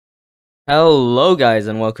Hello guys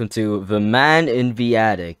and welcome to The Man in the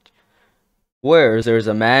Attic, where there's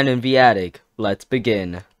a man in the attic. Let's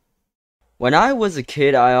begin. When I was a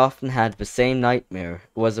kid, I often had the same nightmare.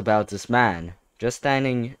 It was about this man, just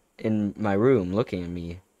standing in my room looking at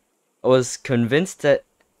me. I was convinced that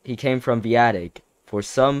he came from the attic, for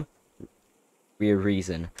some weird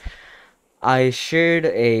reason. I shared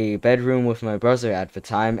a bedroom with my brother at the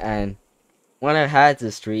time, and when I had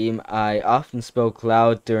this dream, I often spoke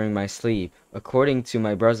loud during my sleep. According to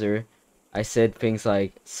my brother, I said things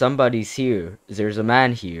like, "Somebody's here. There's a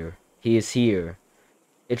man here. He is here."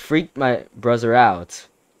 It freaked my brother out,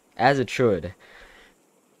 as it should.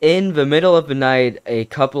 In the middle of the night, a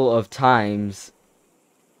couple of times,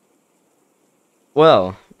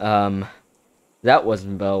 well, that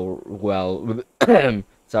wasn't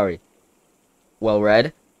sorry, well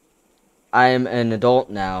read. I am an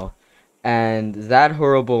adult now, and that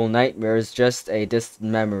horrible nightmare is just a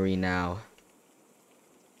distant memory now.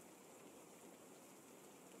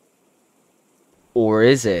 Or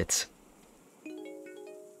is it?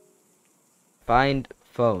 Find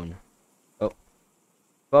phone. Oh,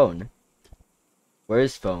 phone? Where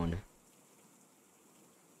is phone?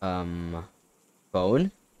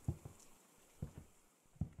 Phone?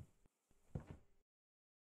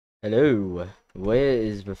 Hello? Where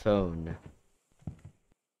is the phone?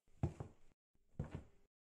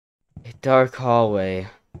 A dark hallway.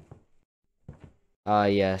 Ah,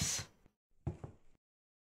 yes.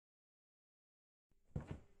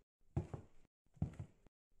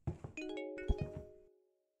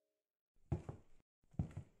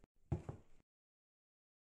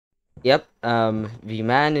 Yep, the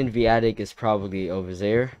man in the attic is probably over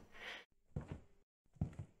there.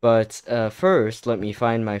 But, first, let me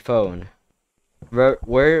find my phone. Where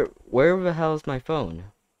the hell is my phone?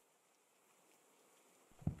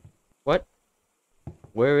 What?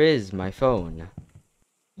 Where is my phone?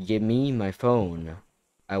 Give me my phone.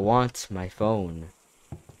 I want my phone.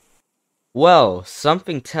 Well,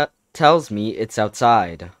 something tells me it's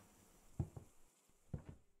outside.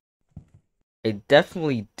 I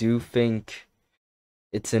definitely do think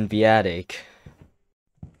it's in the attic.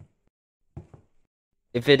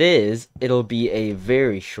 If it is, it'll be a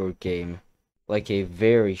very short game. Like a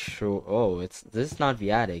very short... Oh, this is not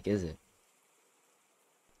the attic, is it?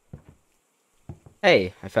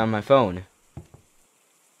 Hey, I found my phone.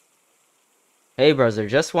 Hey, brother,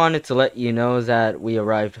 just wanted to let you know that we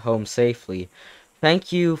arrived home safely.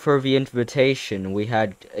 Thank you for the invitation. We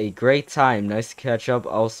had a great time. Nice to catch up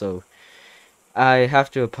also. I have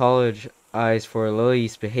to apologize for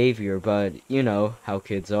Lily's behavior, but you know how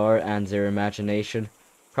kids are and their imagination.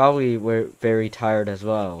 Probably were very tired as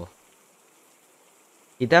well.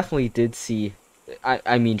 He definitely did see...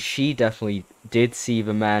 I mean, she definitely did see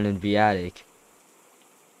the man in the attic.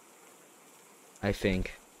 I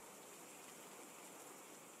think.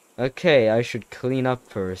 Okay, I should clean up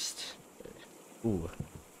first. Ooh.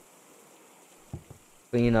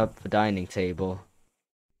 Clean up the dining table.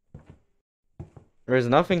 There's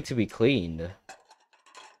nothing to be cleaned.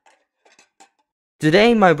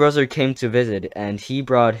 Today my brother came to visit and he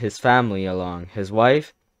brought his family along. His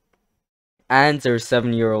wife and their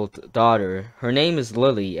 7-year-old daughter. Her name is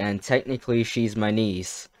Lily and technically she's my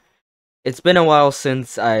niece. It's been a while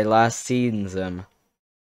since I last seen them.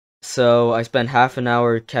 So I spent half an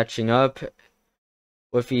hour catching up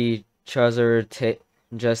with each other,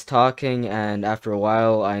 just talking, and after a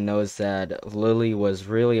while I noticed that Lily was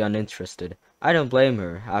really uninterested. I don't blame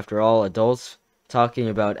her. After all, adults talking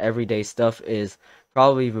about everyday stuff is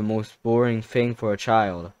probably the most boring thing for a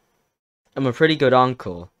child. I'm a pretty good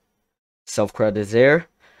uncle. Self-credit there.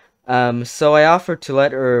 So I offered to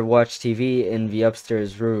let her watch TV in the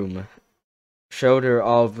upstairs room. Showed her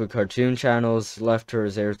all of the cartoon channels, left her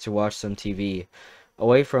there to watch some TV.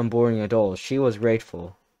 Away from boring adults, she was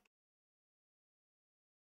grateful.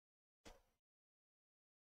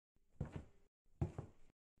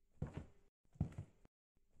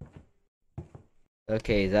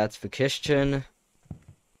 Okay, that's the kitchen.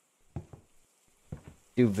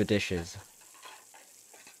 Do the dishes.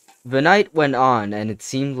 The night went on, and it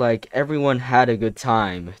seemed like everyone had a good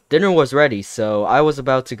time. Dinner was ready, so I was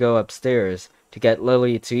about to go upstairs to get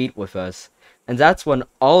Lily to eat with us. And that's when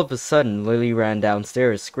all of a sudden Lily ran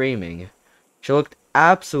downstairs screaming. She looked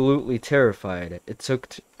absolutely terrified. It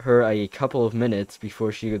took her a couple of minutes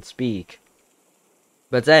before she could speak.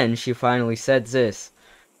 But then she finally said this.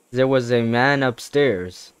 There was a man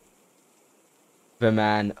upstairs. The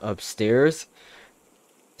man upstairs?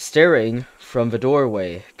 Staring from the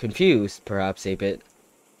doorway, confused, perhaps a bit.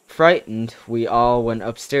 Frightened, we all went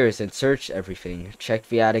upstairs and searched everything, checked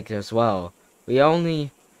the attic as well. We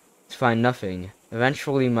only to find nothing.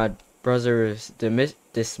 Eventually, my brother's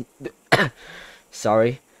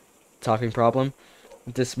sorry, talking problem,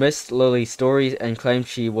 dismissed Lily's story and claimed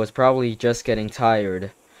she was probably just getting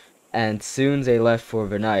tired. And soon they left for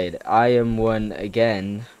the night. I am one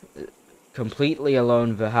again, completely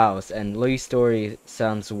alone in the house, and Lily's story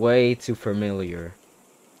sounds way too familiar.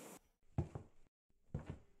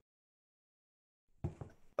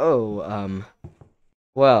 Oh,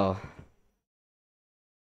 well,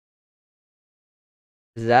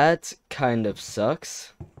 that kind of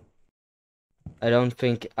sucks. I don't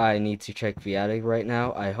think I need to check the attic right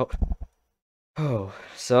now. I hope. Oh,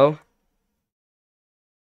 so?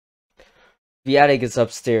 The attic is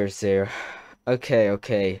upstairs there.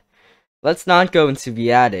 Okay. Let's not go into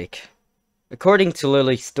the attic. According to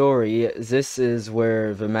Lily's story, this is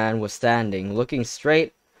where the man was standing, looking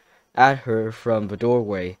straight at her from the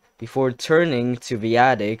doorway, before turning to the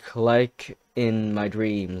attic like in my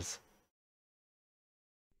dreams.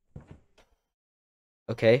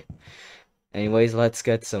 Okay. Anyways, let's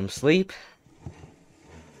get some sleep.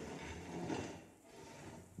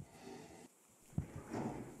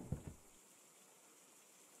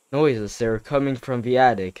 Noises, they're coming from the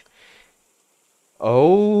attic.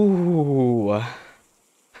 Oh.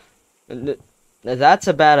 That's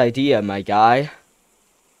a bad idea, my guy.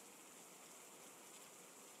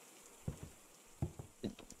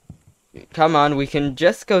 Come on, we can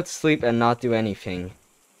just go to sleep and not do anything.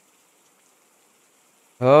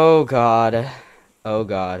 Oh god. Oh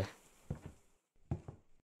god.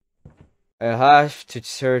 I have to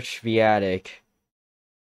search the attic.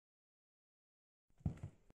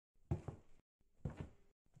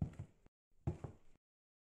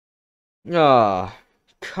 Oh,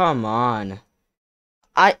 come on.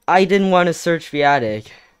 I didn't want to search the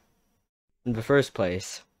attic in the first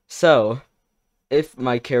place. So, if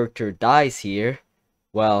my character dies here,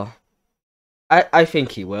 well, I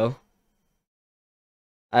think he will.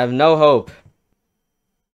 I have no hope.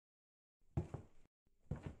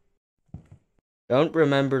 Don't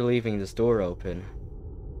remember leaving this door open.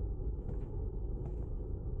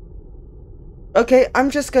 Okay,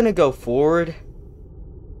 I'm just gonna go forward.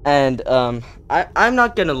 And, I'm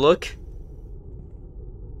not gonna look.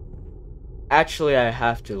 Actually, I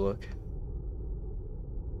have to look.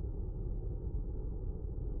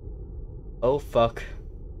 Oh, fuck.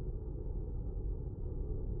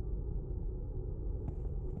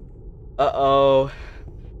 Uh-oh.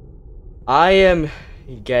 I am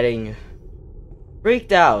getting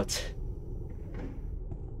freaked out.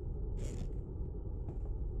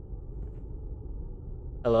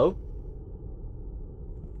 Hello?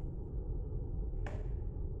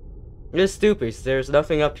 You're stupid. There's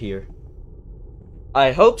nothing up here.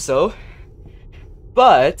 I hope so.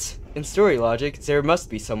 But, in story logic, there must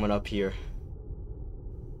be someone up here.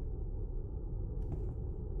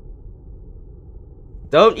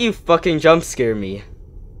 Don't you fucking jump scare me.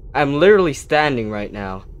 I'm literally standing right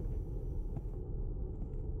now.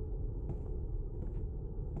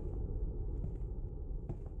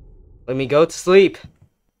 Let me go to sleep.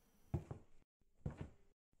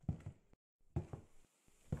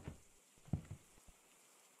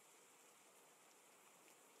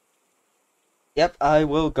 Yep, I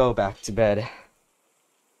will go back to bed.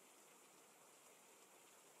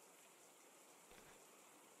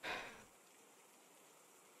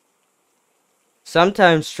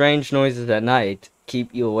 Sometimes strange noises at night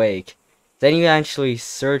keep you awake. Then you actually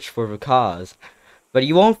search for the cause, but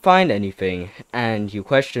you won't find anything, and you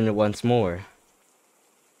question it once more.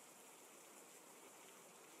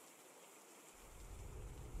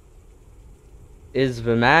 Is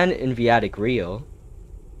the man in the attic real?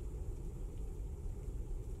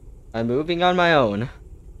 I'm moving on my own.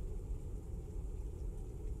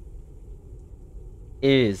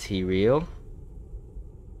 Is he real?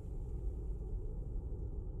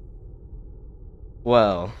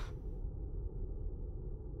 Well,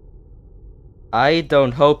 I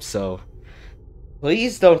don't hope so.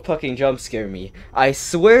 Please don't fucking jump scare me. I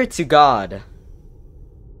swear to God.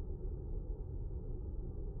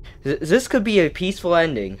 This could be a peaceful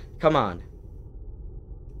ending. Come on.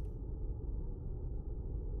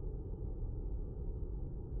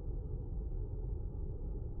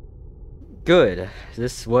 Good.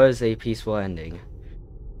 This was a peaceful ending.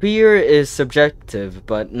 Fear is subjective,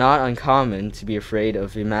 but not uncommon to be afraid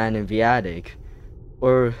of the man in the attic.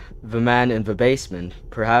 Or the man in the basement.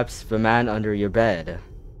 Perhaps the man under your bed.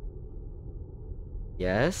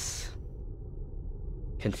 Yes?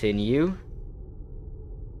 Continue.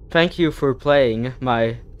 Thank you for playing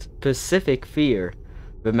my specific fear.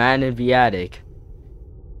 The man in the attic.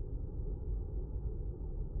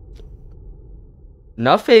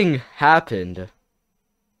 Nothing happened.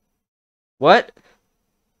 What?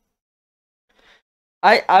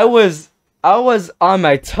 I was on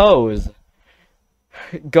my toes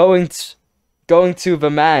going to the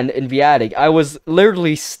man in the attic. I was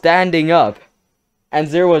literally standing up and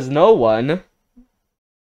there was no one.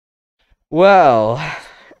 Well,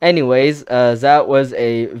 anyways, that was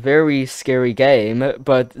a very scary game,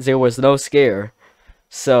 but there was no scare.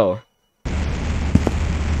 So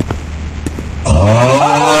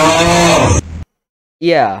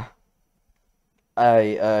yeah.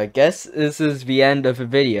 I guess this is the end of the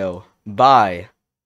video. Bye.